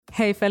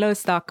Hey, fellow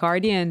Stock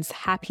Guardians.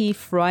 Happy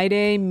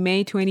Friday,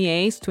 May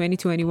 28th,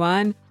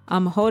 2021.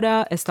 I'm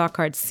Hoda, a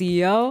StockCard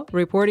CEO,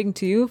 reporting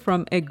to you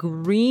from a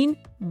green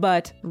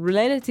but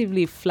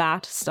relatively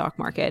flat stock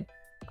market.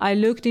 I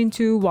looked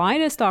into why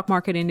the stock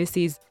market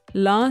indices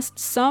lost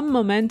some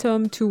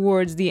momentum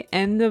towards the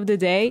end of the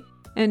day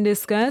and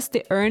discussed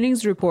the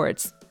earnings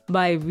reports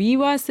by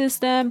Veeva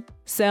Systems,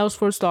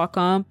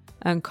 Salesforce.com,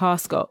 and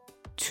Costco,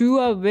 two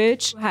of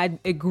which had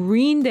a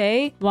green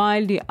day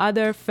while the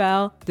other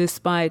fell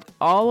despite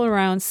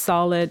all-around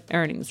solid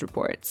earnings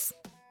reports.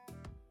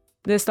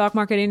 The stock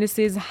market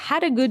indices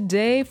had a good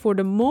day for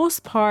the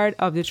most part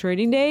of the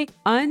trading day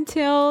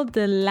until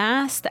the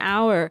last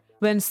hour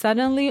when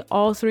suddenly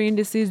all three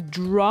indices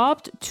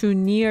dropped to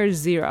near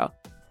zero.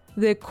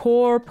 The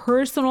core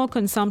personal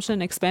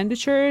consumption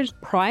expenditures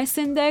price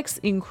index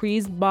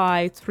increased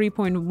by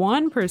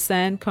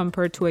 3.1%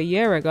 compared to a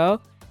year ago.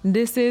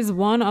 This is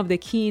one of the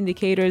key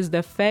indicators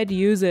the Fed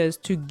uses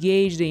to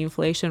gauge the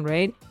inflation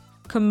rate.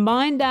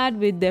 Combine that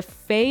with the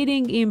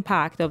fading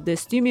impact of the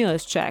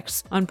stimulus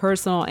checks on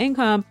personal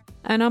income,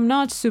 and I'm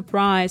not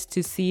surprised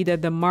to see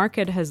that the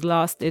market has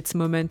lost its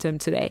momentum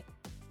today.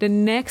 The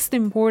next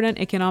important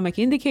economic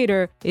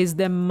indicator is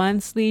the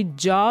monthly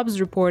jobs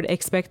report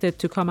expected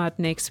to come out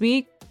next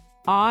week.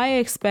 I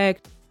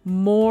expect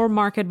more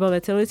market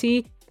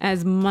volatility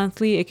as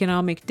monthly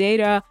economic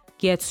data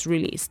gets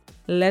released.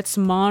 Let's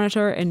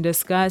monitor and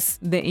discuss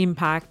the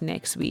impact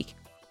next week.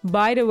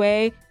 By the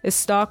way, the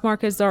stock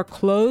markets are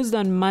closed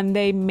on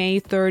Monday,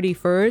 May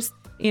 31st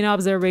in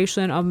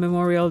observation of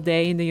Memorial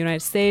Day in the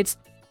United States.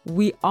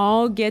 We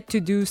all get to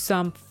do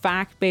some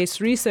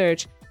fact-based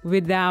research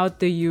without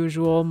the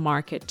usual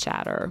market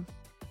chatter.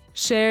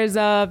 Shares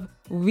of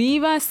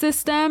Veeva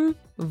Systems,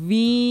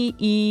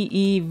 VEEV,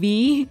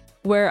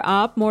 were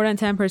up more than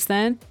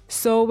 10%.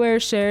 So were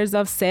shares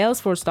of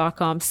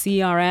Salesforce.com,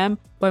 CRM,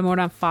 by more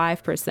than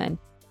 5%.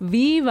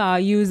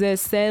 Veeva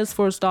uses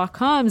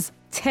Salesforce.com's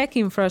tech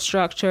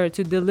infrastructure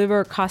to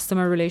deliver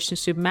customer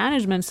relationship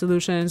management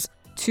solutions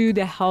to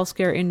the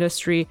healthcare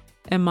industry,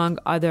 among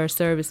other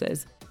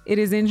services. It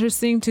is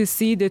interesting to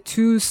see the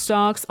two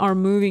stocks are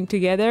moving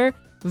together.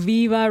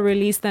 Veeva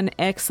released an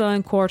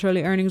excellent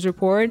quarterly earnings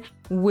report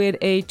with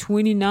a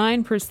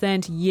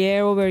 29%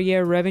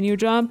 year-over-year revenue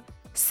jump.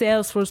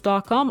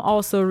 Salesforce.com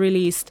also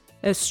released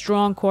a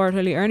strong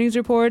quarterly earnings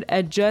report,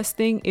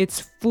 adjusting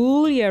its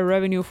full-year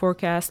revenue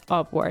forecast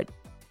upward.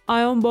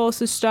 I own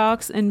both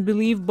stocks and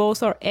believe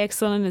both are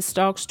excellent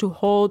stocks to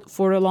hold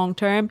for the long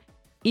term.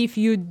 If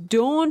you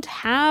don't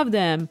have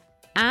them,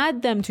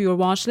 add them to your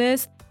watch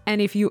list.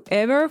 And if you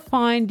ever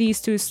find these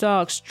two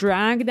stocks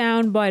dragged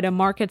down by the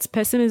market's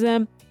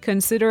pessimism,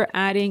 consider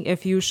adding a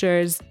few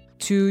shares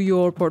to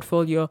your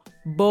portfolio.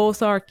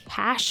 Both are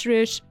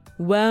cash-rich,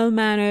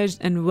 well-managed,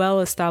 and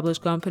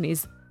well-established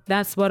companies.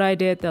 That's what I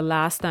did the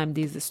last time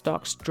these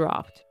stocks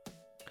dropped.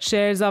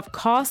 Shares of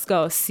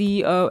Costco,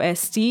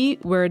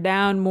 COST, were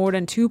down more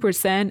than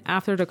 2%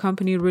 after the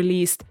company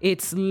released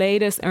its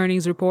latest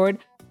earnings report.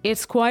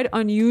 It's quite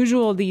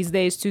unusual these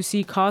days to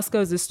see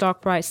Costco's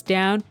stock price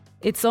down.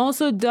 It's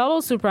also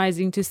double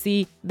surprising to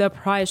see the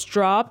price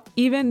drop,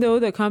 even though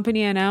the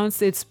company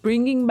announced it's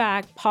bringing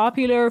back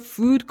popular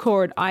food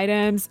court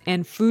items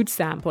and food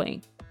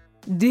sampling.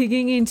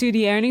 Digging into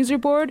the earnings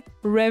report,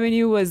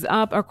 revenue was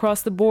up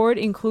across the board,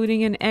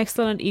 including an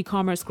excellent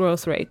e-commerce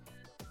growth rate.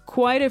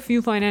 Quite a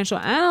few financial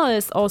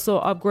analysts also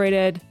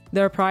upgraded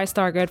their price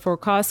target for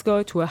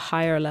Costco to a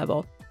higher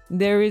level.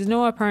 There is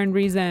no apparent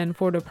reason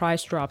for the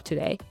price drop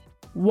today.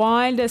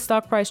 While the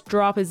stock price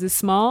drop is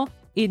small,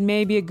 it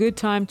may be a good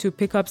time to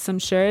pick up some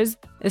shares,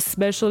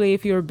 especially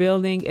if you're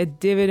building a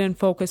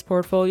dividend-focused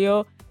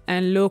portfolio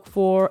and look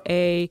for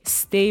a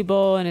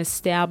stable and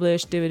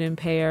established dividend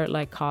payer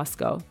like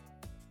Costco.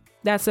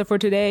 That's it for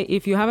today.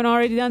 If you haven't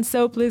already done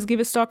so, please give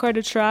StockCard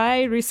a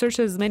try. Research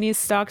as many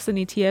stocks and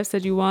ETFs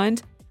as you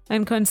want,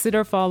 and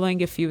consider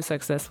following a few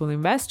successful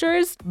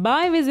investors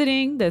by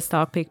visiting the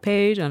Stock Pick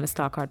page on the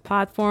StockCard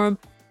platform.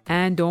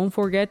 And don't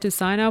forget to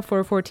sign up for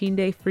a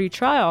 14-day free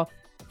trial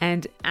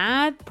and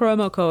add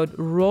promo code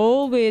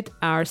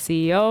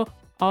ROLLWITHOURCEO,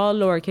 all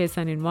lowercase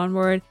and in one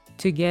word,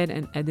 to get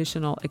an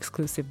additional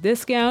exclusive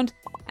discount.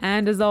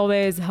 And as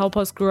always, help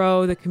us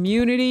grow the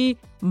community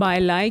by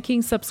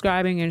liking,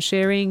 subscribing, and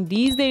sharing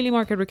these daily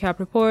market recap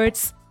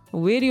reports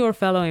with your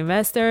fellow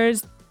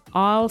investors.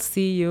 I'll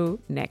see you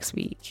next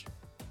week.